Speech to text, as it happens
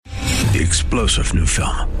The explosive new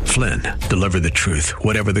film, Flynn, deliver the truth,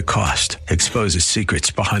 whatever the cost. Exposes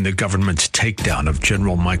secrets behind the government's takedown of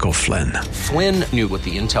General Michael Flynn. Flynn knew what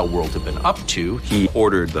the intel world had been up to. He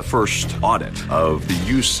ordered the first audit of the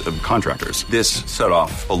use of contractors. This set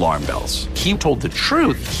off alarm bells. He told the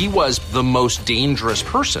truth. He was the most dangerous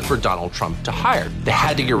person for Donald Trump to hire. They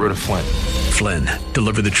had to get rid of Flynn. Flynn,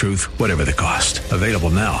 deliver the truth, whatever the cost. Available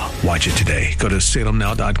now. Watch it today. Go to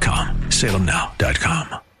salemnow.com.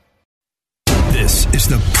 salemnow.com. This is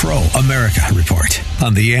the Pro America Report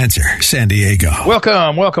on The Answer San Diego.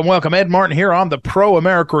 Welcome. Ed Martin here on the Pro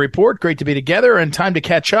America Report. Great to be together and time to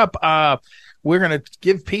catch up. We're going to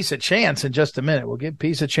give peace a chance in just a minute. We'll give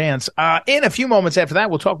peace a chance. In a few moments after that,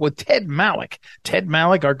 we'll talk with Ted Malloch. Ted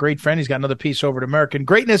Malloch, our great friend. He's got another piece over at American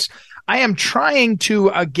Greatness. I am trying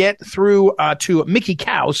to get through to Mickey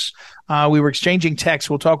Kaus. We were exchanging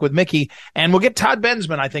texts. We'll talk with Mickey, and we'll get Todd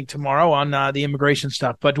Bensman, I think, tomorrow on the immigration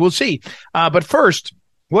stuff. But we'll see. But first,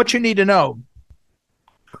 what you need to know.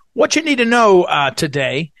 What you need to know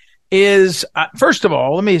today is, first of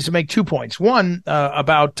all, let me make 2 points. One,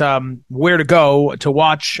 about where to go to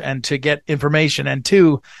watch and to get information, and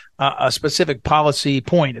two, a specific policy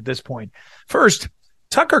point at this point. First,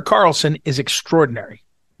 Tucker Carlson is extraordinary.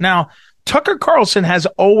 Now, Tucker Carlson has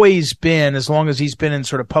always been, as long as he's been in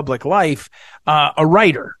sort of public life, a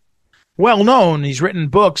writer. Well known. He's written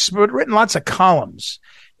books, but written lots of columns.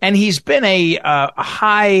 And he's been a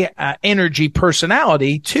high energy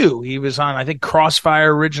personality too. He was on, I think,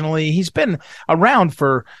 Crossfire originally. He's been around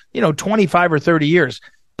for, 25 or 30 years.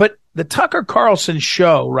 But the Tucker Carlson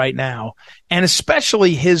show right now, and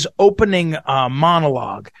especially his opening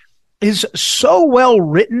monologue, is so well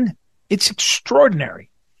written. It's extraordinary.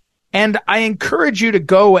 And I encourage you to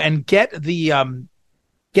go and get the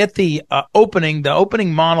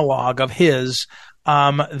opening monologue of his,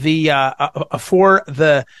 for the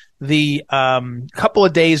couple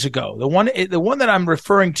of days ago. The one that I'm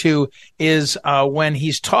referring to is, when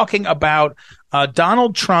he's talking about,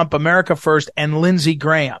 Donald Trump, America First, and Lindsey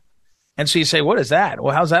Graham. And so you say, what is that?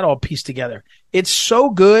 Well, how's that all pieced together? It's so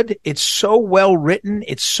good. It's so well written.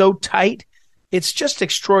 It's so tight. It's just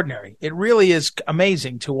extraordinary. It really is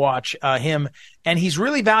amazing to watch him, and he's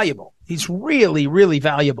really valuable. He's really, really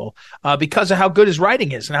valuable because of how good his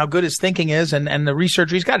writing is and how good his thinking is, and the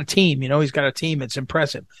researcher. He's got a team. He's got a team. It's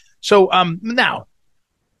impressive. So now,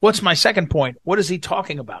 what's my second point? What is he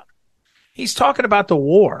talking about? He's talking about the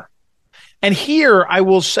war. And here I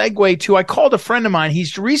will segue to, I called a friend of mine.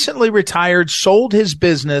 He's recently retired, sold his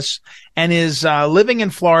business, and is living in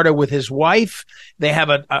Florida with his wife. They have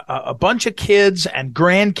a bunch of kids and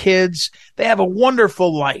grandkids. They have a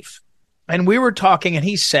wonderful life. And we were talking, and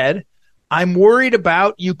he said, I'm worried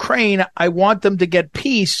about Ukraine. I want them to get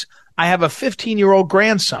peace. I have a 15-year-old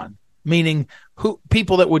grandson, meaning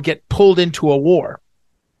people that would get pulled into a war.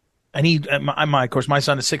 And of course, my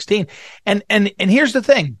son is 16. And here's the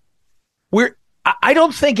thing. I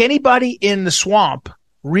don't think anybody in the swamp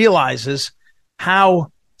realizes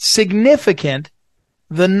how significant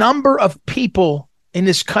the number of people in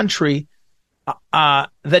this country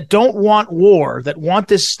that don't want war, that want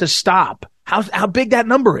this to stop, how big that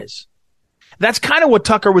number is. That's kind of what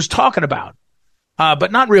Tucker was talking about,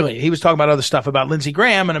 but not really. He was talking about other stuff, about Lindsey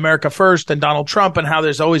Graham and America First and Donald Trump, and how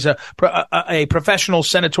there's always a professional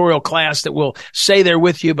senatorial class that will say they're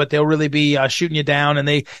with you, but they'll really be shooting you down, and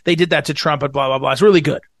they did that to Trump and blah, blah, blah. It's really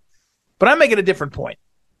good. But I'm making a different point.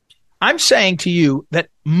 I'm saying to you that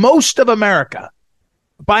most of America,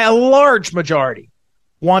 by a large majority,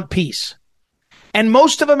 want peace. And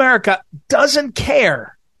most of America doesn't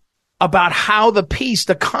care about how the peace,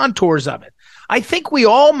 the contours of it. I think we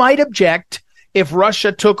all might object if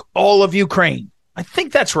Russia took all of Ukraine. I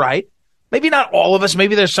think that's right. Maybe not all of us.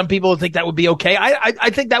 Maybe there's some people who think that would be okay. I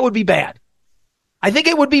think that would be bad. I think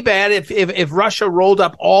it would be bad if Russia rolled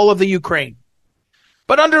up all of the Ukraine.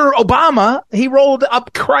 But under Obama, he rolled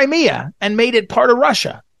up Crimea and made it part of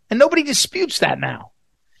Russia. And nobody disputes that now.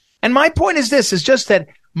 And my point is this, is just that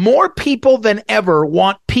more people than ever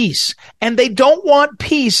want peace, and they don't want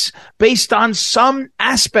peace based on some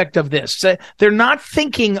aspect of this. They're not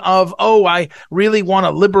thinking of, I really want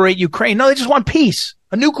to liberate Ukraine. No, they just want peace.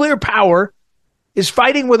 A nuclear power is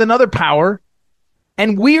fighting with another power,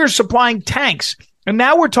 and we are supplying tanks. And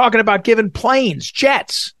now we're talking about giving planes,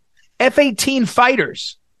 jets, F-18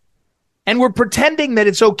 fighters. And we're pretending that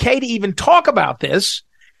it's okay to even talk about this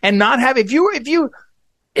and not have, if you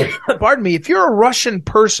pardon me, if you're a Russian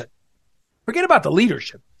person, forget about the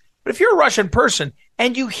leadership, but if you're a Russian person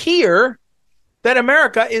and you hear that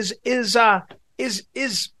America is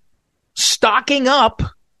stocking up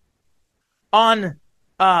on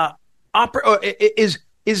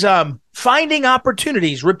finding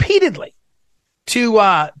opportunities repeatedly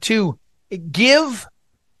to give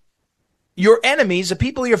your enemies, the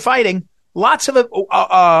people you're fighting, lots of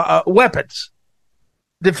weapons,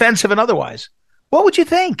 defensive and otherwise. What would you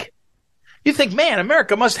think? You think, man,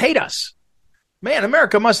 America must hate us. Man,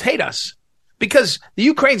 America must hate us because the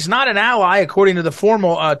Ukraine's not an ally according to the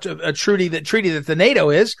formal treaty that the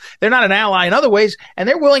NATO is. They're not an ally in other ways, and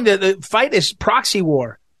they're willing to fight this proxy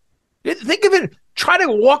war. Think of it. Try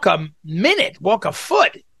to walk a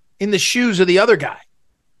foot in the shoes of the other guy.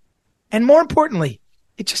 And more importantly,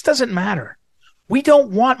 it just doesn't matter. We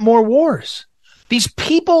don't want more wars. These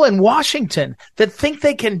people in Washington that think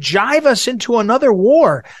they can jive us into another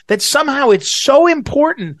war, that somehow it's so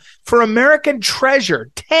important for American treasure,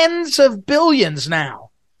 tens of billions now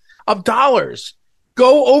of dollars,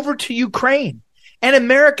 go over to Ukraine and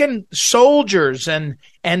American soldiers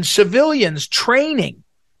and civilians training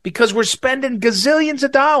because we're spending gazillions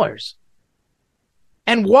of dollars.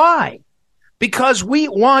 And why? Because we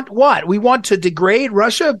want what? We want to degrade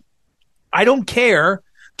Russia? I don't care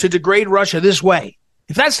to degrade Russia this way.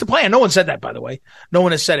 If that's the plan, no one said that, by the way. No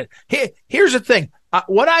one has said it. Here's the thing.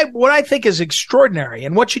 What I think is extraordinary,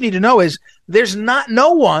 and what you need to know is there's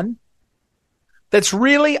no one that's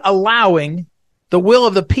really allowing the will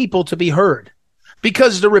of the people to be heard.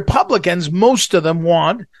 Because the Republicans, most of them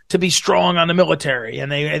want to be strong on the military,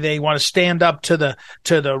 and they want to stand up to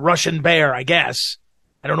the Russian bear, I guess.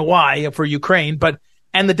 I don't know why for Ukraine,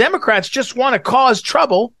 and the Democrats just want to cause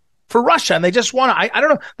trouble for Russia, and they just want to. I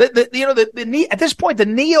don't know. At this point, the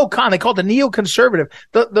neocon, they call it the neoconservative,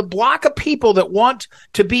 the block of people that want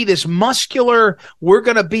to be this muscular, we're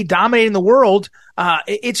going to be dominating the world.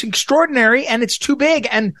 It's extraordinary, and it's too big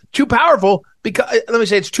and too powerful. Because let me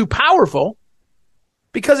say, it's too powerful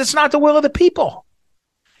because it's not the will of the people.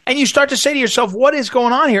 And you start to say to yourself, what is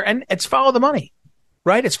going on here? And it's follow the money,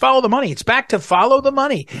 right? It's follow the money. It's back to follow the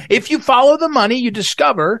money. If you follow the money, you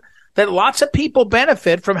discover that lots of people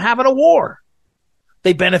benefit from having a war.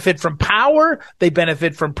 They benefit from power. They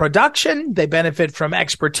benefit from production. They benefit from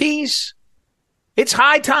expertise. It's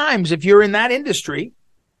high times if you're in that industry.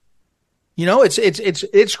 You know,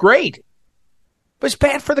 it's great, but it's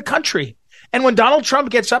bad for the country. And when Donald Trump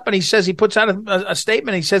gets up and he puts out a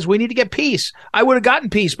statement, he says, we need to get peace. I would have gotten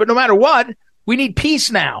peace, but no matter what, we need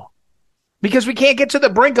peace now because we can't get to the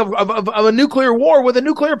brink of a nuclear war with a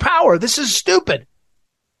nuclear power. This is stupid.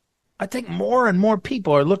 I think more and more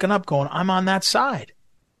people are looking up going, I'm on that side.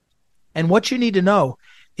 And what you need to know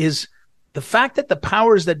is the fact that the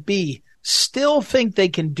powers that be still think they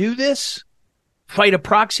can do this, fight a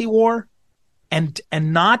proxy war, and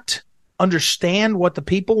not understand what the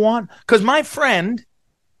people want. Because my friend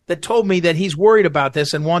that told me that he's worried about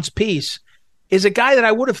this and wants peace is a guy that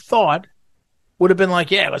I would have thought would have been like,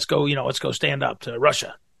 yeah, let's go stand up to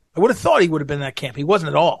Russia. I would have thought he would have been in that camp. He wasn't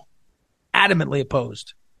at all. Adamantly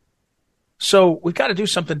opposed. So we've got to do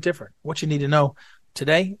something different. What you need to know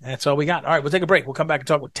today, that's all we got. All right, we'll take a break. We'll come back and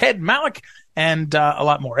talk with Ted Malloch and a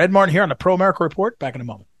lot more. Ed Martin here on the Pro America Report. Back in a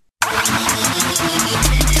moment.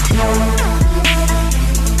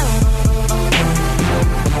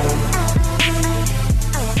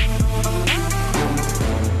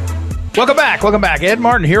 Welcome back. Ed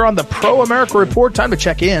Martin here on the Pro America Report. Time to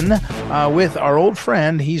check in with our old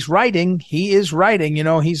friend. He is writing. You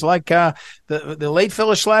know, he's like the late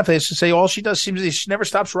Phyllis Schlafly. They used to say all she does seems she never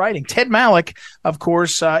stops writing. Ted Malloch, of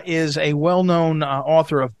course, is a well-known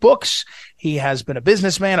author of books. He has been a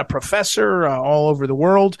businessman, a professor all over the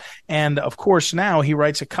world. And, of course, now he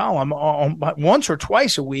writes a column once or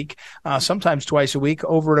twice a week, sometimes twice a week,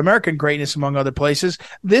 over at American Greatness, among other places.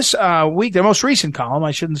 This week, the most recent column,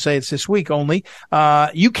 I shouldn't say it's this week only,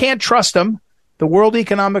 You Can't Trust Them. The World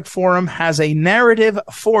Economic Forum has a narrative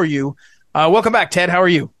for you. Welcome back, Ted. How are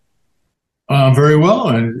you? Very well.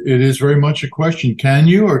 And it is very much a question. Can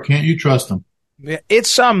you or can't you trust them? It's,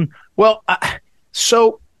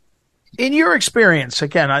 so in your experience,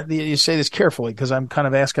 again, you say this carefully because I'm kind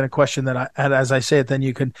of asking a question that as I say it, then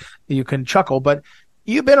you can chuckle, but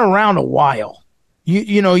you've been around a while.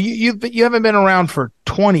 You haven't been around for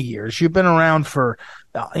 20 years. You've been around for,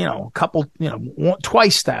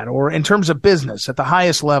 twice that, or in terms of business at the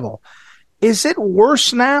highest level. Is it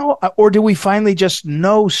worse now, or do we finally just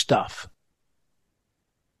know stuff?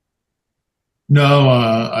 No,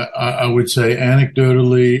 I would say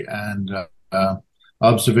anecdotally and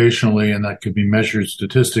observationally, and that could be measured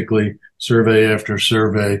statistically, survey after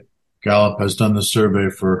survey. Gallup has done the survey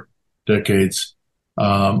for decades.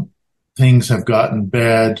 Things have gotten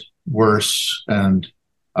bad, worse, and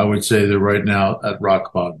I would say they're right now at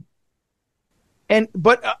rock bottom.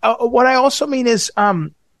 But what I also mean is,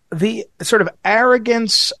 the sort of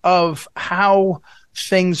arrogance of how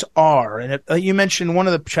things are. And you mentioned one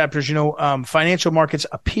of the chapters, financial markets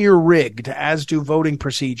appear rigged, as do voting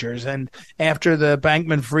procedures. And after the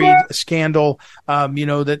Bankman-Fried scandal,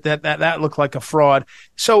 that looked like a fraud.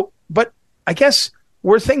 So, but I guess,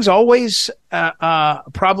 were things always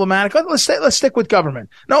problematic? Let's stick with government.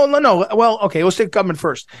 No. Well, okay, we'll stick with government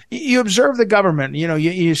first. You observe the government.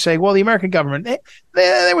 You say, well, the American government,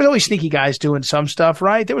 there was always sneaky guys doing some stuff,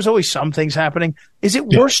 right? There was always some things happening. Is it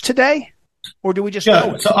worse today, or do we just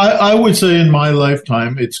know it? So I would say in my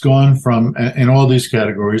lifetime, it's gone from, in all these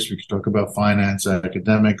categories, we could talk about finance,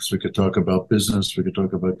 academics, we could talk about business, we could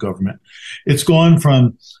talk about government. It's gone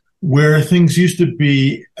from where things used to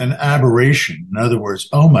be an aberration. In other words,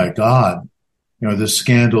 oh my God, this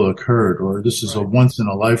scandal occurred, or this is a once in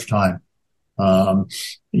a lifetime, fall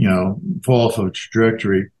off of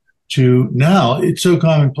trajectory, to now it's so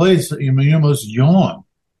commonplace that you almost yawn.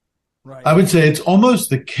 Right. I would say it's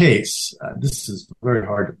almost the case, this is very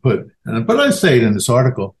hard to put, but I say it in this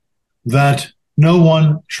article, that no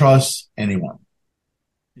one trusts anyone.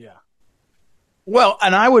 Well,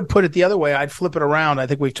 and I would put it the other way. I'd flip it around. I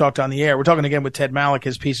think we've talked on the air. We're talking again with Ted Malik.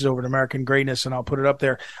 His piece is over at American Greatness, and I'll put it up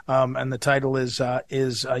there. And the title is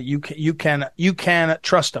you can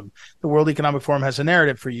trust them. The World Economic Forum has a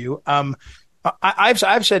narrative for you. I've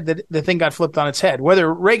said that the thing got flipped on its head.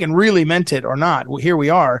 Whether Reagan really meant it or not, here we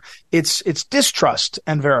are. It's distrust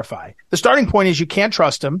and verify. The starting point is you can't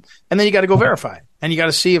trust them, and then you got to go verify, and you got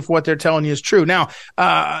to see if what they're telling you is true. Now,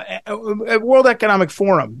 World Economic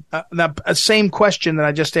Forum, the same question that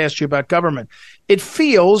I just asked you about government. It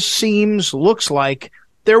looks like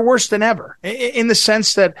they're worse than ever, in the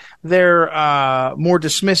sense that they're more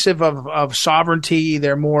dismissive of sovereignty.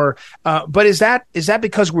 They're more, but is that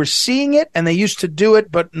because we're seeing it and they used to do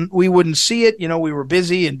it, but we wouldn't see it? We were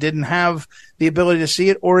busy and didn't have the ability to see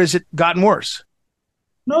it, or is it gotten worse?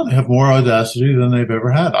 No, they have more audacity than they've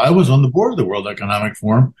ever had. I was on the board of the World Economic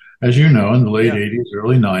Forum, as you know, in the late 80s,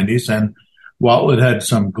 early 90s, and while it had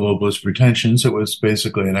some globalist pretensions, it was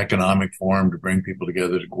basically an economic forum to bring people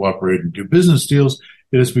together to cooperate and do business deals.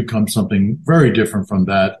 It has become something very different from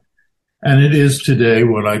that. And it is today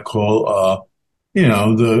what I call,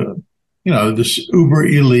 this uber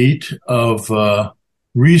elite of,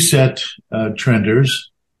 reset,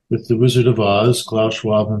 trenders, with the Wizard of Oz, Klaus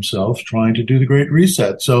Schwab himself, trying to do the Great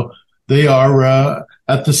Reset. So they are,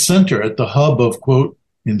 at the center, at the hub of, quote,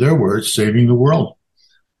 in their words, saving the world,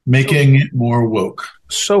 making it more woke.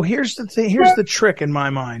 So here's the thing. Here's the trick in my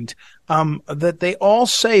mind, that they all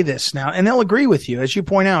say this now, and they'll agree with you. As you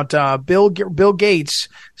point out, Bill Gates,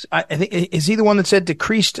 I think, is he the one that said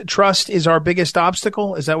decreased trust is our biggest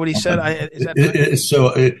obstacle? Is that what he said?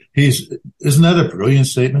 Isn't that a brilliant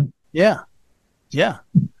statement? Yeah.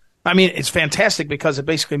 I mean, it's fantastic because it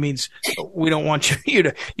basically means we don't want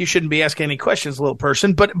you shouldn't be asking any questions, little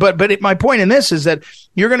person. But my point in this is that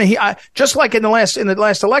you're going to just like in the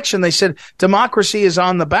last election, they said democracy is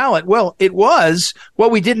on the ballot. Well, it was.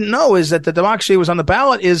 What we didn't know is that the democracy was on the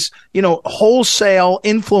ballot is, wholesale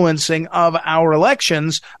influencing of our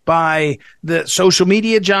elections by the social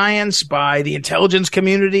media giants, by the intelligence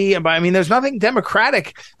community, and there's nothing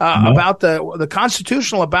democratic, about the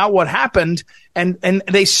constitutional about what happened. And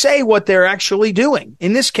they say what they're actually doing.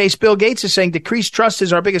 In this case, Bill Gates is saying decreased trust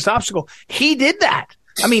is our biggest obstacle. He did that.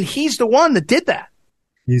 He's the one that did that.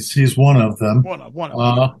 He's one of them. One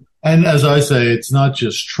of them. And as I say, it's not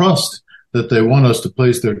just trust that they want us to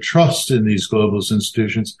place their trust in these globalist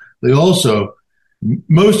institutions. They also,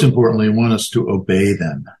 most importantly, want us to obey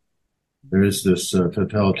them. There is this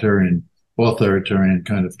totalitarian, authoritarian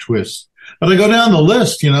kind of twist. But I go down the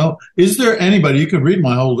list, is there anybody, you could read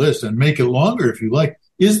my whole list and make it longer if you like.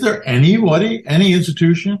 Is there anybody, any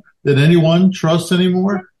institution that anyone trusts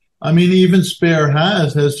anymore? Even Spare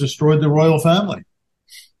has destroyed the royal family.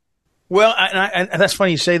 Well, and that's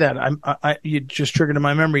funny you say that. You just triggered in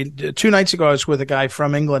my memory. 2 nights ago, I was with a guy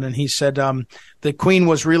from England, and he said the Queen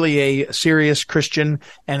was really a serious Christian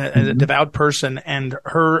and a devout person, and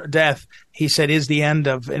her death, he said, is the end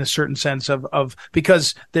of, in a certain sense, of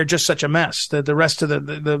because they're just such a mess. The rest of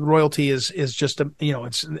the royalty is just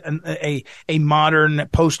it's a modern,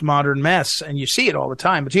 postmodern mess, and you see it all the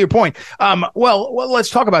time. But to your point, well, let's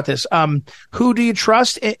talk about this. Who do you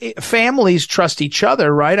trust? Families trust each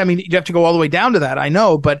other, right? You have to go all the way down to that, I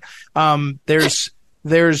know, but there's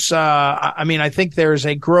I think there's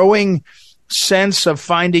a growing sense of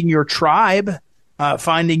finding your tribe,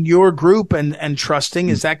 finding your group, and trusting.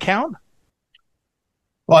 Does that count?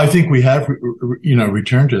 Well, I think we have,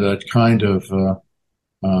 returned to that kind of,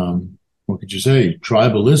 what could you say,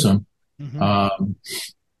 tribalism. Mm-hmm.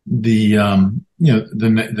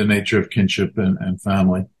 the nature of kinship and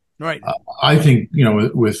family. Right. I think,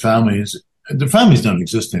 with families, the families don't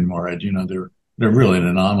exist anymore, Ed. They're really an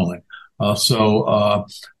anomaly. So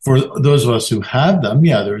for those of us who have them,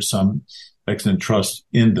 there's some excellent trust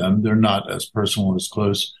in them. They're not as personal, as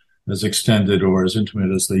close, as extended, or as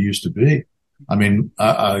intimate as they used to be. I mean,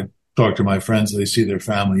 I talk to my friends, they see their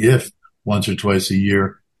family if once or twice a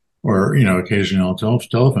year, or, occasionally on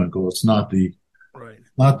telephone call. It's not the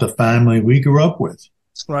family we grew up with.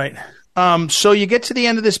 Right. So you get to the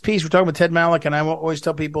end of this piece. We're talking with Ted Malloch, and I always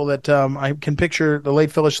tell people that I can picture the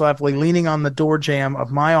late Phyllis Schlafly leaning on the door jamb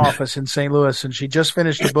of my office in St. Louis, and she just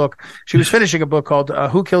finished a book. She was finishing a book called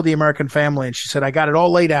Who Killed the American Family, and she said, I got it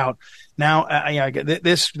all laid out. Now,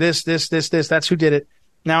 this, that's who did it.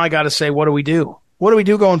 Now I got to say, what do we do? What do we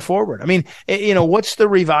do going forward? I mean, what's the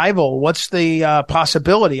revival? What's the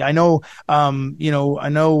possibility? I know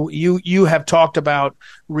you have talked about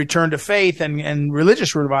return to faith and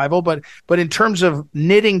religious revival, but in terms of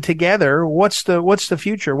knitting together, what's the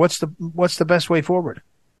future? What's the best way forward?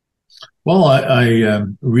 Well, I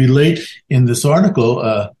relate in this article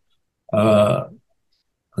a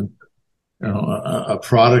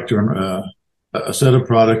product or a set of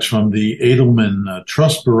products from the Edelman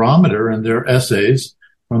Trust Barometer and their essays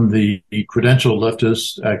from the credentialed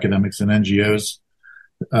leftist academics and NGOs,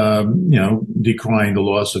 decrying the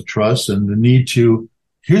loss of trust and the need to,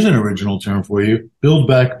 here's an original term for you, build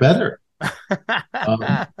back better.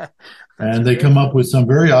 And they come up with some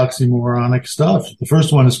very oxymoronic stuff. The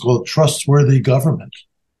first one is called trustworthy government.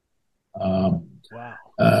 Wow.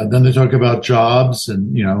 Then they talk about jobs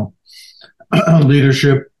and,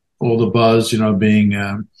 leadership. All the buzz,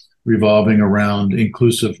 being revolving around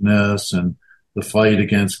inclusiveness and the fight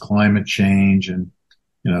against climate change and,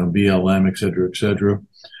 BLM, et cetera, et cetera.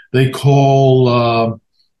 They call,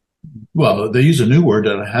 they use a new word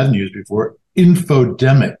that I hadn't used before,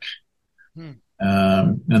 infodemic.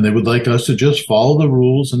 And they would like us to just follow the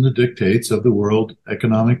rules and the dictates of the World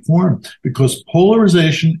Economic Forum, because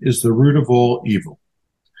polarization is the root of all evil.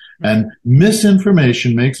 And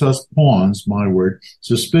misinformation makes us pawns, my word,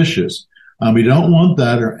 suspicious. And we don't want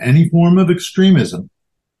that or any form of extremism.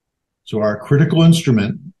 So our critical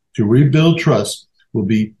instrument to rebuild trust will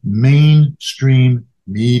be mainstream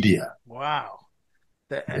media. Wow.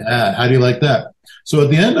 Yeah, how do you like that? So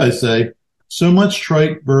at the end, I say, so much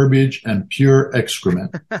trite verbiage and pure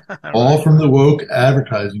excrement, all from the woke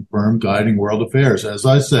advertising firm guiding world affairs. As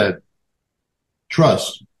I said,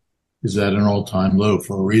 trust is at an all-time low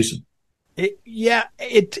for a reason. It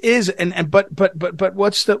is. But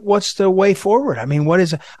what's the way forward? I mean,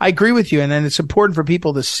 I agree with you. And it's important for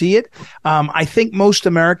people to see it. I think most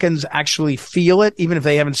Americans actually feel it, even if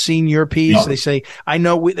they haven't seen your piece. No. They say, they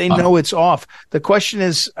know it's off. The question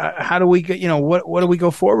is, how do we get, what do we go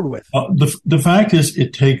forward with? The fact is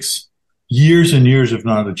it takes years and years, if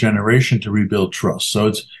not a generation, to rebuild trust.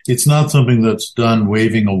 So it's not something that's done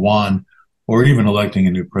waving a wand or even electing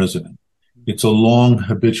a new president. It's a long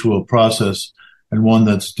habitual process and one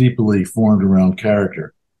that's deeply formed around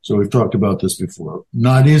character. So we've talked about this before.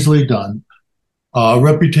 Not easily done.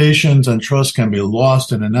 Reputations and trust can be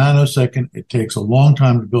lost in a nanosecond. It takes a long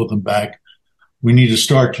time to build them back. We need to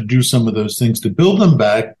start to do some of those things to build them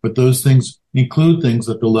back, but those things include things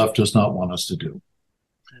that the left does not want us to do.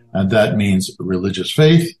 And that means religious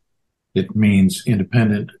faith. It means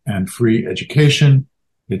independent and free education.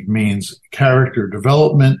 It means character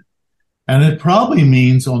development. And it probably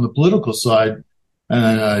means on the political side, and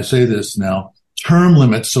I say this now, term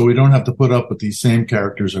limits so we don't have to put up with these same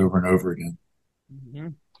characters over and over again. Mm-hmm.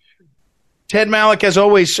 Ted Malloch, as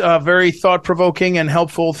always, very thought-provoking and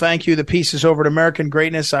helpful. Thank you. The piece is over at American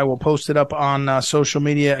Greatness. I will post it up on social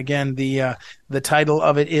media. Again, the title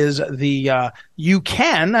of it is You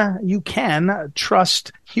Can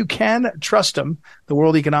Trust Them. The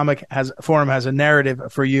World Economic Forum has a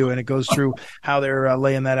narrative for you, and it goes through how they're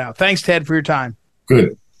laying that out. Thanks, Ted, for your time.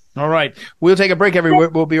 Good. All right. We'll take a break everywhere.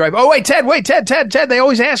 We'll be right back. Oh, wait, Ted. They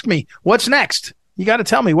always ask me, what's next? You got to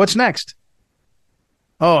tell me what's next.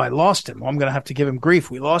 Oh, I lost him. Well, I'm going to have to give him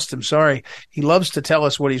grief. We lost him. Sorry. He loves to tell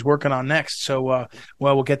us what he's working on next. So,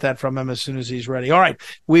 we'll get that from him as soon as he's ready. All right.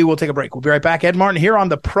 We will take a break. We'll be right back. Ed Martin here on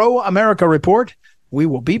the Pro America Report. We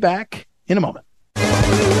will be back in a moment.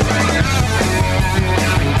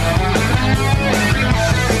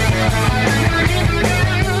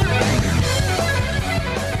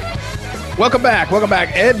 Welcome back.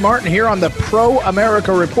 Ed Martin here on the Pro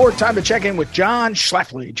America Report. Time to check in with John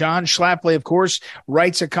Schlafly. John Schlafly, of course,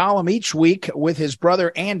 writes a column each week with his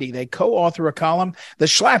brother Andy. They co-author a column, the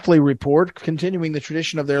Schlafly Report, continuing the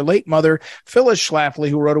tradition of their late mother, Phyllis Schlafly,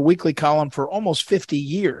 who wrote a weekly column for almost 50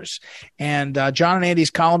 years. And John and Andy's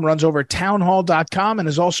column runs over townhall.com and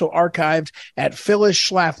is also archived at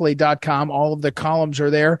phyllisschlafly.com. All of the columns are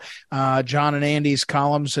there. John and Andy's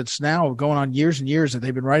columns, it's now going on years and years that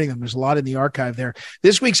they've been writing them. There's a lot in the archive there.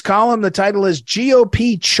 This week's column, the title is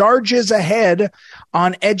GOP Charges Ahead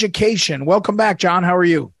on Education. Welcome back, John. How are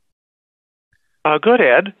you? Good,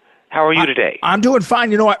 Ed. How are you today? I'm doing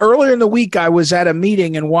fine. You know, earlier in the week, I was at a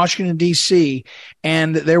meeting in Washington, D.C.,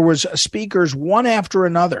 and there was speakers one after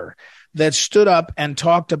another that stood up and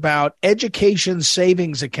talked about education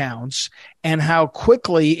savings accounts and how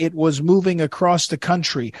quickly it was moving across the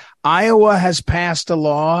country. Iowa has passed a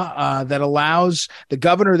law that allows the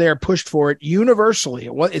governor there pushed for it universally.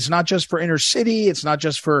 It's not just for inner city. It's not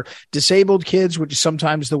just for disabled kids, which is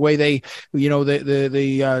sometimes the way they,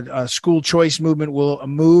 the school choice movement will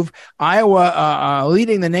move. Iowa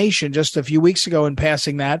leading the nation just a few weeks ago in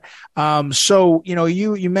passing that. So,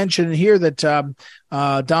 you mentioned here that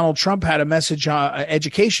Donald Trump had a message,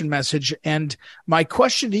 education message. And my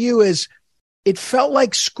question to you is, it felt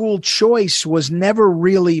like school choice was never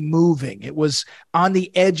really moving. It was on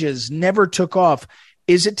the edges, never took off.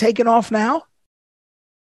 Is it taking off now?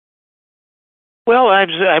 Well,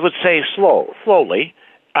 I would say slowly.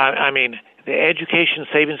 I mean, the education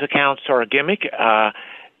savings accounts are a gimmick.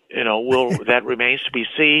 That remains to be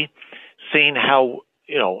seen how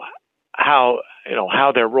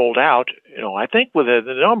they're rolled out. I think with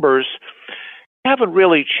the numbers haven't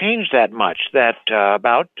really changed that much. That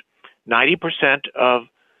about 90% of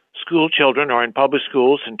school children are in public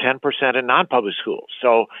schools and 10% in non-public schools.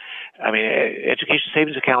 So, I mean, education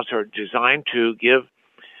savings accounts are designed to give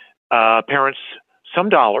parents some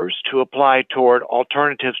dollars to apply toward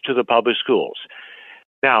alternatives to the public schools.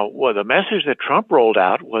 Now, the message that Trump rolled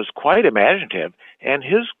out was quite imaginative, and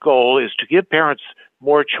his goal is to give parents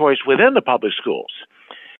more choice within the public schools.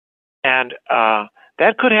 And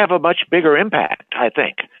that could have a much bigger impact, I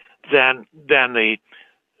think, than the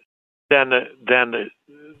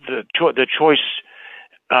choice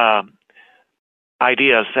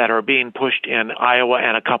ideas that are being pushed in Iowa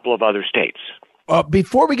and a couple of other states.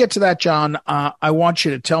 Before we get to that, John, I want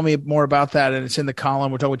you to tell me more about that, and it's in the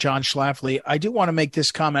column. We're talking with John Schlafly. I do want to make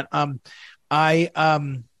this comment.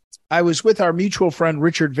 I was with our mutual friend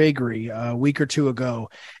Richard Vagary a week or two ago,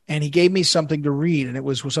 and he gave me something to read, and it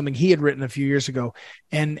was something he had written a few years ago.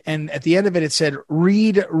 And at the end of it said,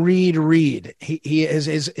 read, read, read.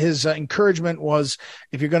 His encouragement was,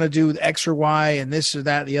 if you're going to do X or Y and this or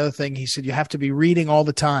that, the other thing, he said, you have to be reading all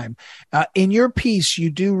the time. In your piece, you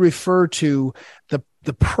do refer to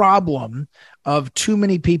the problem of too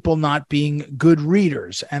many people not being good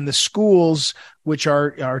readers, and the schools which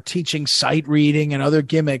are teaching sight reading and other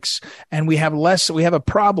gimmicks. And we have a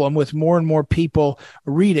problem with more and more people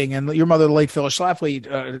reading. And your mother, the late Phyllis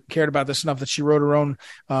Schlafly, cared about this enough that she wrote her own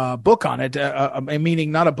book on it,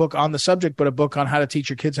 meaning not a book on the subject, but a book on how to teach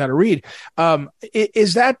your kids how to read.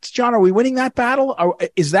 Is that, John, are we winning that battle?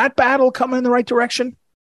 Is that battle coming in the right direction?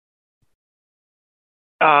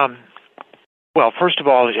 Well, first of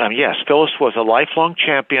all, yes, Phyllis was a lifelong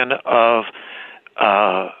champion of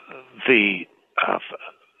the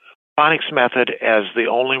phonics method as the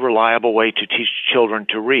only reliable way to teach children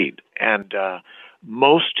to read. And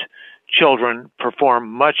most children perform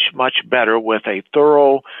much, much better with a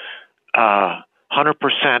thorough 100%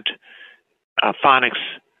 phonics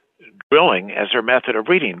drilling as their method of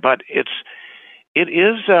reading. But it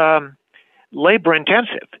is labor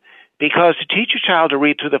intensive, because to teach a child to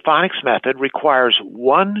read through the phonics method requires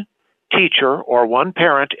one teacher or one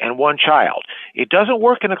parent and one child. It doesn't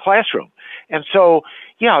work in a classroom. And so,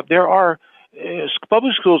 there are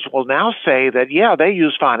public schools will now say that, they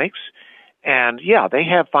use phonics, and they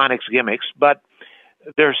have phonics gimmicks, but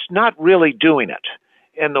they're not really doing it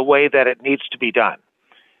in the way that it needs to be done.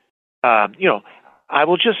 I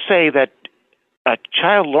will just say that a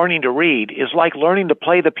child learning to read is like learning to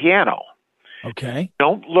play the piano. Okay.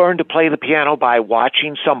 Don't learn to play the piano by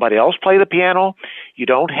watching somebody else play the piano. You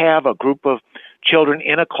don't have a group of children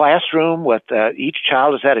in a classroom with each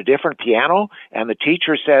child is at a different piano, and the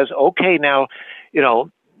teacher says, okay, now,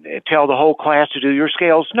 tell the whole class to do your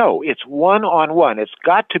scales. No, it's one-on-one. It's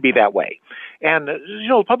got to be that way. And,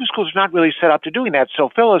 public schools are not really set up to doing that. So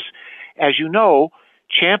Phyllis, as you know,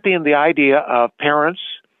 championed the idea of parents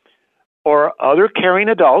or other caring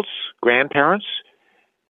adults, grandparents,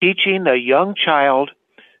 teaching a young child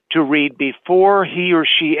to read before he or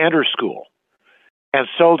she enters school. And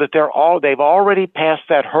so that they've already passed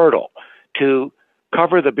that hurdle to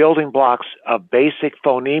cover the building blocks of basic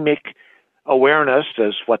phonemic awareness,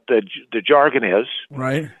 as what the jargon is,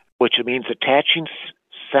 right? Which means attaching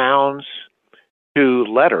sounds to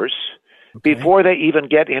letters before they even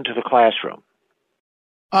get into the classroom.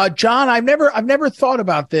 John, I've never thought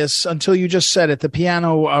about this until you just said it. The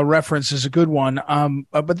piano reference is a good one.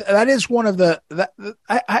 But that is one of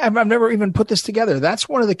I've never even put this together. That's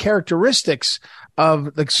one of the characteristics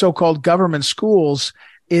of the so-called government schools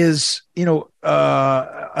is,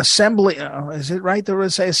 assembly. Is it right to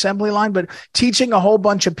say assembly line? But teaching a whole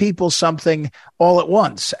bunch of people something all at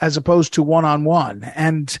once, as opposed to one-on-one.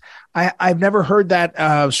 And I've never heard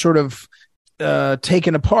that sort of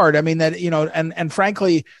taken apart. I mean that, and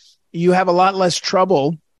frankly, you have a lot less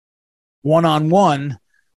trouble one-on-one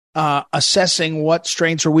assessing what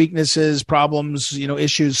strengths or weaknesses, problems,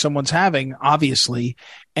 issues someone's having, obviously,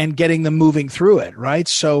 and getting them moving through it. Right.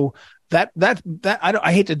 So that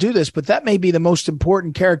I hate to do this, but that may be the most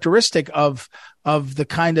important characteristic of the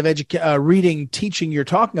kind of reading, teaching you're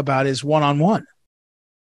talking about is one-on-one.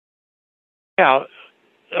 Yeah.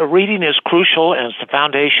 Reading is crucial, and it's the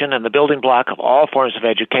foundation and the building block of all forms of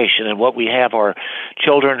education. And what we have are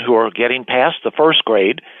children who are getting past the first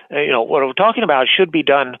grade. What we're talking about should be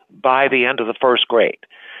done by the end of the first grade.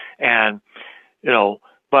 And,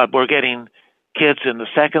 but we're getting kids in the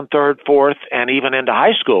second, third, fourth, and even into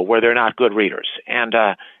high school where they're not good readers. And,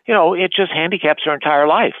 it just handicaps their entire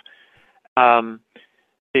life.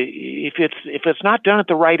 If it's not done at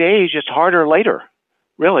the right age, it's harder later,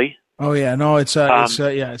 really. Oh yeah, no, it's all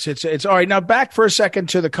right. Now back for a second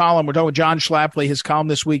to the column. We're talking with John Schlafly. His column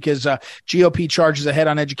this week is GOP charges ahead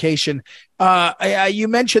on education. You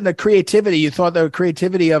mentioned the creativity. You thought the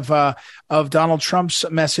creativity of Donald Trump's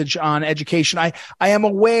message on education. I am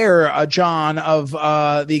aware, John, of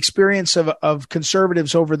the experience of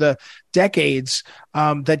conservatives over the decades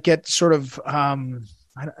that get sort of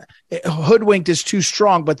hoodwinked is too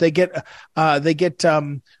strong, but they get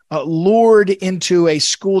lured into a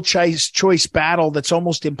school choice battle that's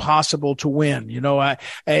almost impossible to win.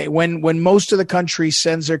 When most of the country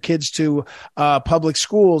sends their kids to public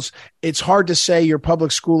schools, it's hard to say your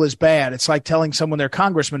public school is bad. It's like telling someone their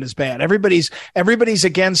congressman is bad. Everybody's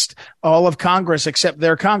against all of Congress except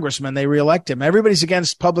their congressman. They reelect him. Everybody's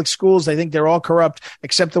against public schools. They think they're all corrupt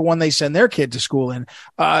except the one they send their kid to school in.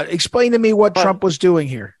 Explain to me what Trump was doing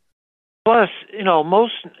here. Plus,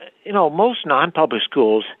 most non-public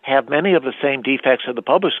schools have many of the same defects of the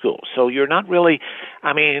public schools. So you're not really,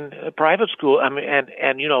 private school.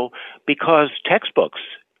 Because textbooks,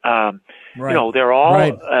 right. They're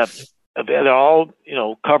all,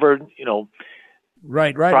 covered,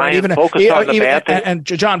 Right. Even focus on the bad things. And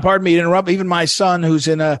John, pardon me to interrupt. Even my son, who's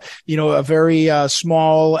in a very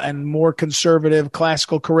small and more conservative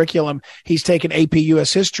classical curriculum, he's taken AP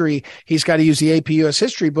U.S. history. He's got to use the AP U.S.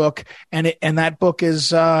 history book, and that book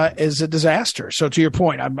is a disaster. So to your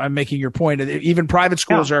point, I'm making your point. Even private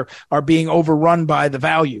schools are being overrun by the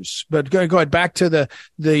values. But go ahead back to the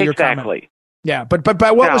your comment. Yeah, but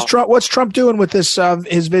what's Trump doing with this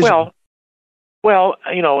his vision? Well,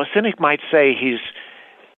 a cynic might say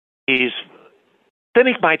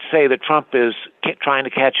that Trump is trying to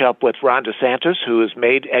catch up with Ron DeSantis, who has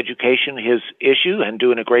made education his issue and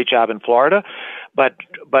doing a great job in Florida. But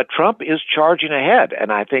Trump is charging ahead,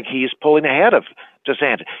 and I think he's pulling ahead of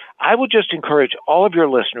DeSantis. I would just encourage all of your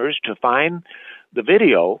listeners to find the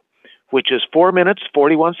video, which is 4 minutes,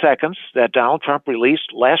 41 seconds, that Donald Trump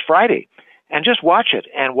released last Friday. And just watch it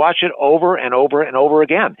over and over and over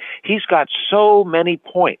again. He's got so many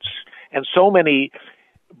points and so many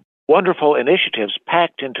wonderful initiatives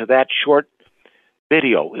packed into that short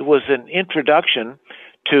video. It was an introduction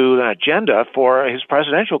to an agenda for his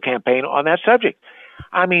presidential campaign on that subject.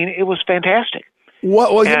 It was fantastic.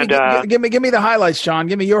 Well, give me the highlights, John.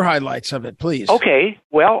 Give me your highlights of it, please. Okay.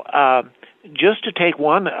 Well, just to take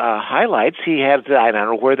one highlights, he had. I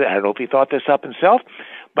don't know if he thought this up himself.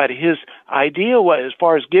 But his idea was, as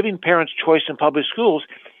far as giving parents choice in public schools,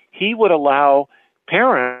 he would allow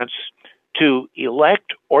parents to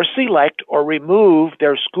elect or select or remove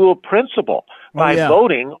their school principal by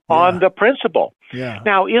voting on the principal. Yeah.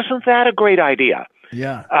 Now, isn't that a great idea?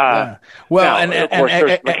 Yeah. Well, of course,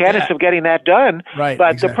 there's mechanics of getting that done. Right.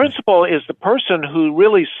 But exactly. The principal is the person who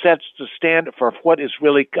really sets the standard for what is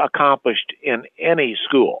really accomplished in any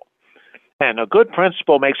school. And a good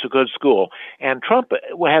principal makes a good school. And Trump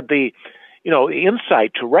had the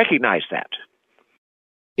insight to recognize that.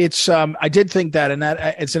 It's I did think that, and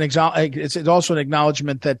that it's also an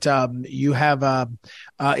acknowledgement that you have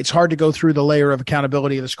it's hard to go through the layer of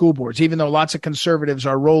accountability of the school boards, even though lots of conservatives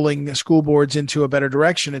are rolling school boards into a better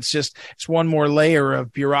direction. It's one more layer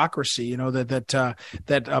of bureaucracy,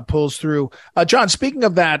 that pulls through. John, speaking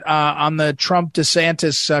of that, on the Trump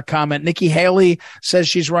DeSantis comment, Nikki Haley says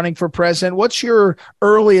she's running for president. What's your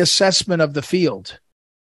early assessment of the field?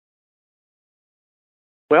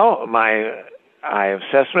 Well, my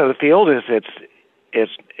assessment of the field is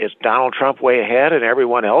it's Donald Trump way ahead and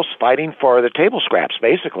everyone else fighting for the table scraps,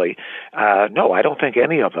 basically. No, I don't think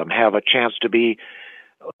any of them have a chance to be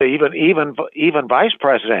even vice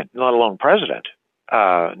president, let alone president.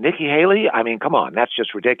 Nikki Haley, I mean, come on, that's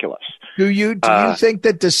just ridiculous. Do you think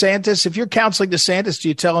that DeSantis, if you're counseling DeSantis, do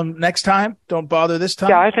you tell him next time, don't bother this time?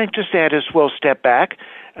 Yeah, I think DeSantis will step back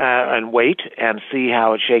and wait and see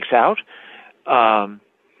how it shakes out.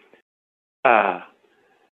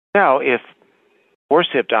 Now, if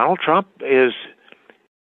Donald Trump is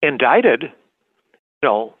indicted,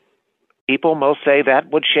 people will say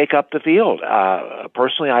that would shake up the field.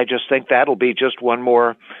 Personally, I just think that'll be just one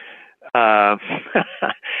more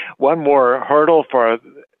hurdle for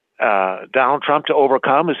Donald Trump to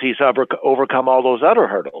overcome, as he's overcome all those other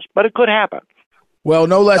hurdles. But it could happen. Well,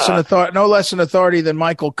 no less an authority than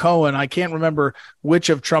Michael Cohen. I can't remember which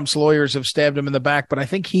of Trump's lawyers have stabbed him in the back, but I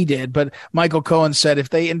think he did. But Michael Cohen said if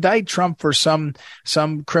they indict Trump for some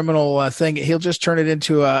criminal thing, he'll just turn it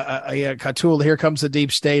into a tool. Here comes the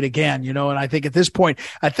deep state again, And I think at this point,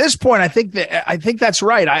 I think that's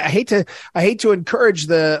right. I hate to encourage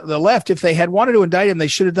the left. If they had wanted to indict him, they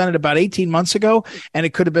should have done it about 18 months ago, and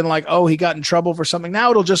it could have been like, oh, he got in trouble for something.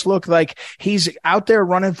 Now it'll just look like he's out there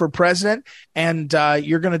running for president, and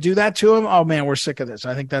you're going to do that to him? Oh, man, we're sick of this.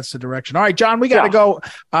 I think that's the direction. All right, John, we got to go.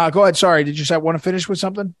 Go ahead. Sorry. Did you want to finish with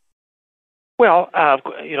something? Well,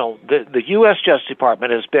 the U.S. Justice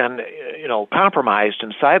Department has been, compromised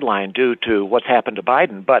and sidelined due to what's happened to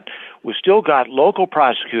Biden. But we've still got local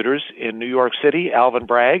prosecutors in New York City, Alvin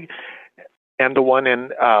Bragg, and the one in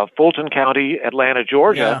Fulton County, Atlanta,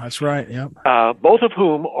 Georgia. Yeah, that's right. Yep. Both of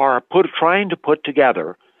whom are trying to put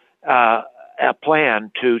together a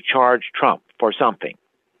plan to charge Trump for something.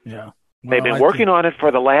 Yeah. Well, they've been working on it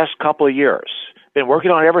for the last couple of years. Been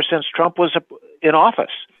working on it ever since Trump was in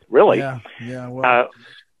office, really. Yeah. Well,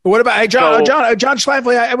 what about John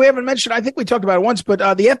Schlafly? We haven't mentioned, I think we talked about it once, but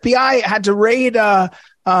the FBI had to raid Joe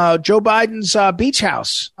Biden's beach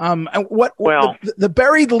house. And the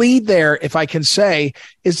buried lead there, if I can say,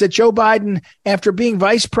 is that Joe Biden, after being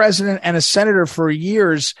vice president and a senator for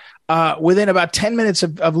years, within about 10 minutes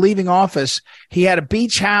of leaving office, he had a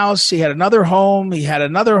beach house. He had another home. He had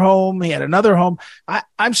another home. He had another home.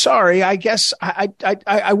 I'm sorry. I guess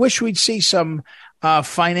I wish we'd see some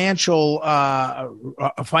financial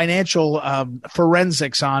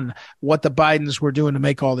forensics on what the Bidens were doing to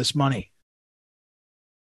make all this money.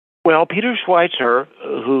 Well, Peter Schweitzer,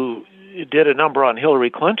 who did a number on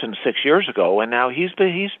Hillary Clinton 6 years ago, and now he's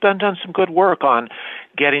done some good work on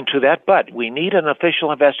getting to that. But we need an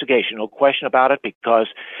official investigation, no question about it, because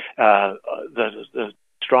the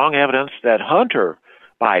strong evidence that Hunter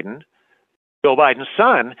Biden, Joe Biden's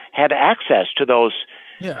son, had access to those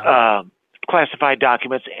classified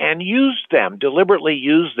documents and deliberately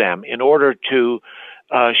used them in order to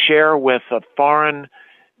share with foreign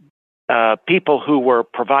people who were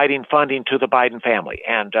providing funding to the Biden family,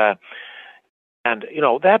 and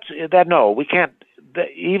no, we can't.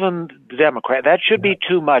 Even the Democrat, that should be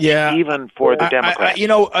too much, even for the Democrats.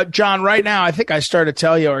 John, right now, I think I started to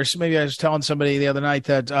tell you, or maybe I was telling somebody the other night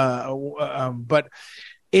that, but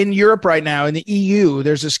in Europe right now, in the EU,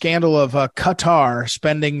 there's a scandal of Qatar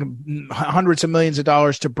spending hundreds of millions of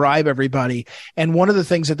dollars to bribe everybody. And one of the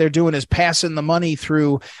things that they're doing is passing the money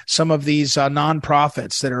through some of these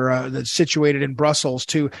nonprofits that are that's situated in Brussels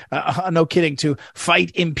to, no kidding, to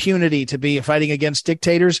fight impunity, to be fighting against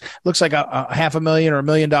dictators. Looks like a $500,000 or $1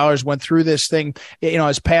 million went through this thing,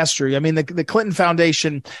 as pass through. I mean, the Clinton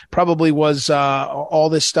Foundation probably was all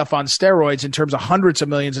this stuff on steroids in terms of hundreds of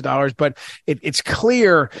millions of dollars, but it's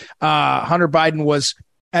clear Hunter Biden was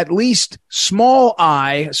at least small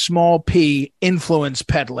I, small p influence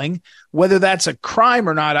peddling. Whether that's a crime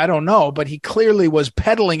or not, I don't know, but he clearly was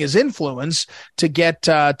peddling his influence to get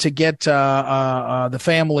the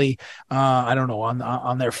family, I don't know,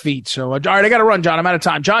 on their feet. So, all right, I got to run, John. I'm out of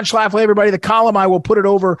time. John Schlafly, everybody. The column, I will put it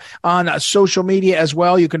over on social media as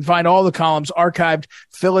well. You can find all the columns archived,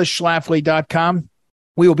 phyllisschlafly.com.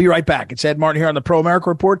 We will be right back. It's Ed Martin here on the Pro America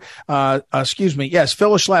Report. Excuse me. Yes,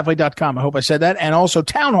 phyllisschlafly.com. I hope I said that. And also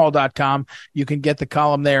townhall.com. You can get the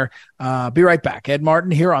column there. Be right back. Ed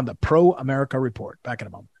Martin here on the Pro America Report. Back in a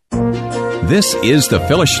moment. This is the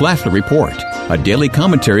Phyllis Schlafly Report, a daily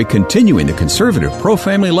commentary continuing the conservative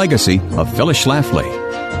pro-family legacy of Phyllis Schlafly.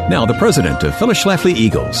 Now, the president of Phyllis Schlafly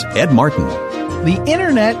Eagles, Ed Martin. The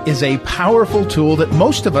internet is a powerful tool that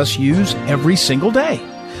most of us use every single day.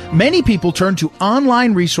 Many people turn to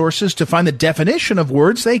online resources to find the definition of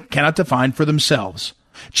words they cannot define for themselves.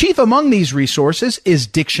 Chief among these resources is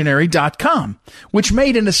Dictionary.com, which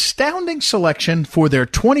made an astounding selection for their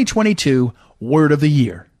 2022 Word of the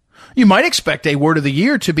Year. You might expect a Word of the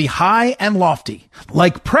Year to be high and lofty,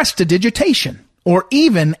 like prestidigitation, or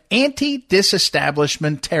even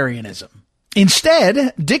anti-disestablishmentarianism.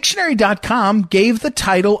 Instead, Dictionary.com gave the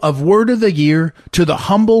title of Word of the Year to the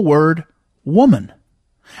humble word woman.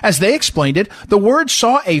 As they explained it, the word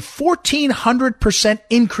saw a 1,400%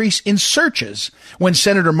 increase in searches when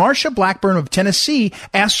Senator Marsha Blackburn of Tennessee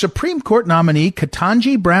asked Supreme Court nominee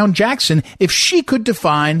Ketanji Brown Jackson if she could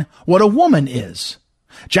define what a woman is.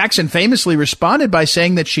 Jackson famously responded by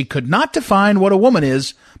saying that she could not define what a woman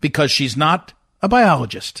is because she's not a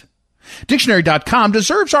biologist. Dictionary.com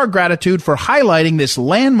deserves our gratitude for highlighting this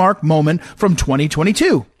landmark moment from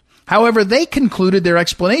 2022. However, they concluded their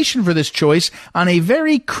explanation for this choice on a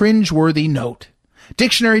very cringeworthy note.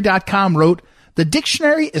 Dictionary.com wrote, "The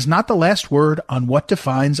dictionary is not the last word on what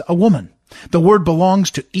defines a woman. The word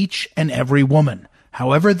belongs to each and every woman,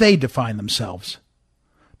 however they define themselves."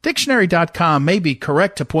 Dictionary.com may be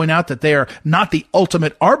correct to point out that they are not the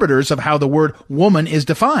ultimate arbiters of how the word woman is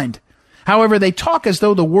defined. However, they talk as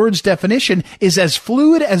though the word's definition is as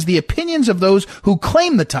fluid as the opinions of those who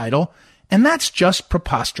claim the title, and that's just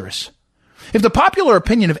preposterous. If the popular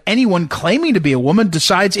opinion of anyone claiming to be a woman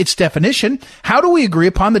decides its definition, how do we agree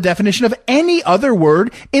upon the definition of any other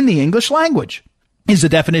word in the English language? Is the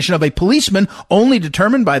definition of a policeman only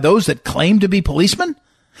determined by those that claim to be policemen?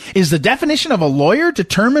 Is the definition of a lawyer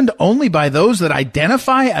determined only by those that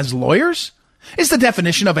identify as lawyers? Is the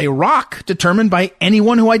definition of a rock determined by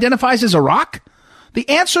anyone who identifies as a rock? The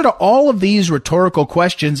answer to all of these rhetorical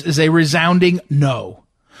questions is a resounding no.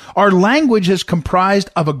 Our language is comprised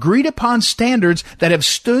of agreed-upon standards that have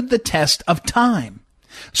stood the test of time.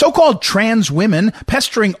 So-called trans women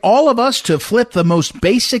pestering all of us to flip the most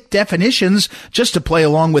basic definitions just to play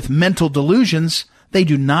along with mental delusions, they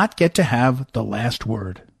do not get to have the last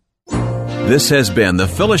word. This has been the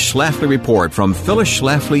Phyllis Schlafly Report from Phyllis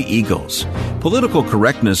Schlafly Eagles. Political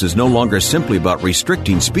correctness is no longer simply about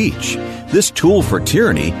restricting speech. This tool for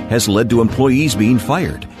tyranny has led to employees being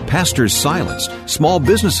fired, pastors silenced, small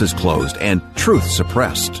businesses closed, and truth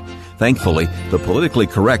suppressed. Thankfully, the politically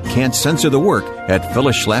correct can't censor the work at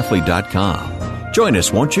phyllisschlafly.com. Join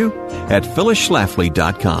us, won't you? At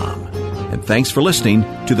phyllisschlafly.com. And thanks for listening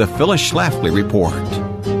to the Phyllis Schlafly Report.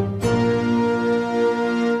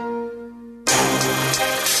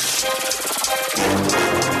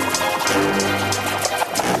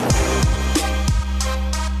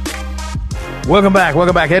 Welcome back.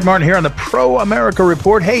 Ed Martin here on the Pro America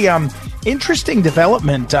Report. Hey, interesting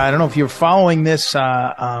development. I don't know if you're following this,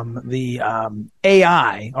 AI,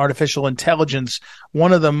 artificial intelligence.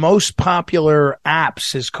 One of the most popular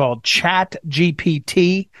apps is called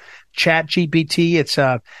ChatGPT. ChatGPT. It's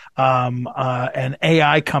an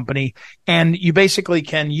AI company, and you basically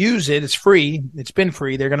can use it. It's free. It's been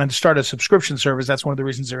free. They're going to start a subscription service. That's one of the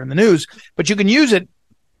reasons they're in the news. But you can use it,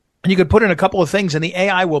 and you could put in a couple of things, and the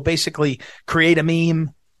AI will basically create a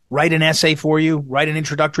meme, write an essay for you, write an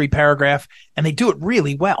introductory paragraph, and they do it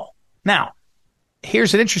really well. Now,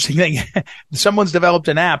 here's an interesting thing. Someone's developed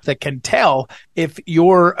an app that can tell if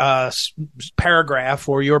your paragraph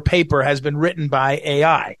or your paper has been written by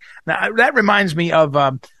AI. Now, that reminds me of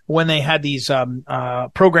when they had these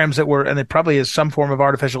programs that were, and it probably is some form of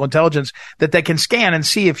artificial intelligence, that they can scan and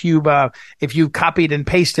see if you copied and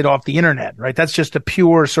pasted off the internet, right? That's just a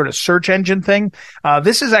pure sort of search engine thing.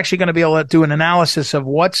 This is actually going to be able to do an analysis of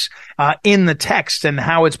what's in the text and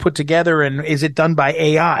how it's put together, and is it done by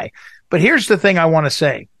AI? But here's the thing I want to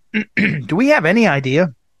say. Do we have any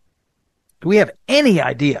idea? Do we have any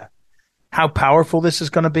idea how powerful this is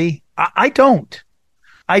going to be? I don't.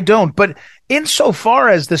 But insofar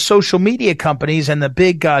as the social media companies and the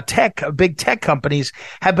big tech companies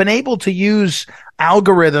have been able to use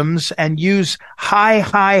algorithms and use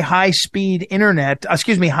high speed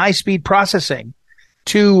high speed processing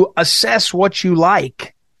to assess what you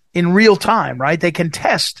like in real time, right? They can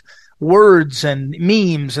test words and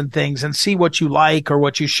memes and things and see what you like or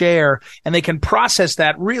what you share, and they can process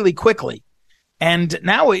that really quickly. And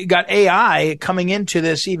now we got AI coming into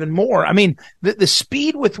this even more. I mean, the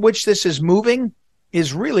speed with which this is moving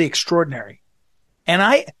is really extraordinary. And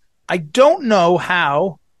I don't know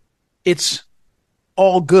how it's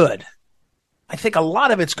all good. I think a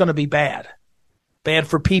lot of it's going to be bad. Bad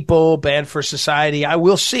for people, bad for society.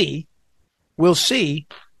 We'll see. We'll see.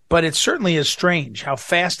 But it certainly is strange how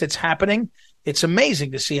fast it's happening. It's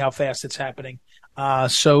amazing to see how fast it's happening.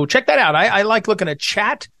 So check that out. I like looking at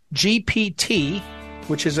ChatGPT,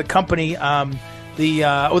 which is a company.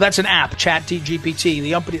 That's an app,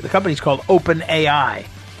 ChatGPT. The company's called OpenAI.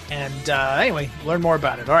 And anyway, learn more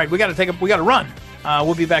about it. All right, we got to run.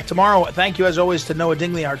 We'll be back tomorrow. Thank you, as always, to Noah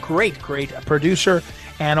Dingley, our great producer,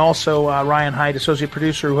 and also Ryan Hyde, associate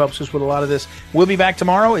producer, who helps us with a lot of this. We'll be back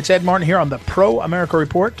tomorrow. It's Ed Martin here on the Pro America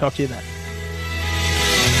Report. Talk to you then.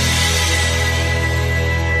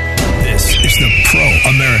 This is the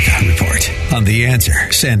Pro America Report on The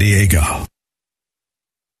Answer San Diego.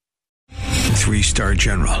 3-star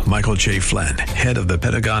General Michael J. Flynn, head of the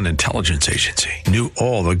Pentagon Intelligence Agency, knew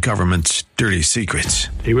all the government's dirty secrets.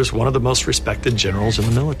 He was one of the most respected generals in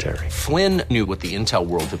the military. Flynn knew what the intel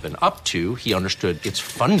world had been up to. He understood its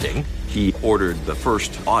funding. He ordered the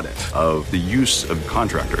first audit of the use of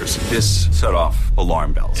contractors. This set off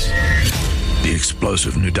alarm bells. The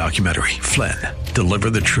explosive new documentary, Flynn,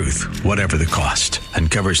 Deliver the Truth, Whatever the Cost,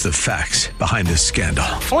 uncovers the facts behind this scandal.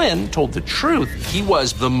 Flynn told the truth. He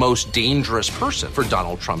was the most dangerous person for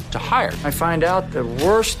Donald Trump to hire. I find out the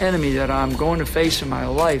worst enemy that I'm going to face in my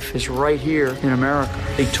life is right here in America.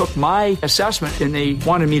 They took my assessment and they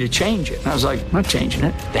wanted me to change it. And I was like, I'm not changing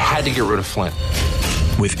it. They had to get rid of Flynn.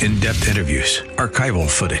 With in-depth interviews, archival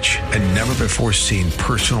footage, and never-before-seen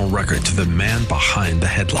personal records of the man behind the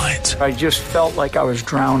headlines. I just felt like I was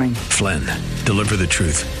drowning. Flynn, Deliver the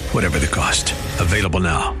Truth, Whatever the Cost. Available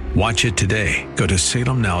now. Watch it today. Go to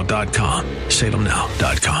salemnow.com.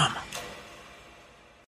 salemnow.com.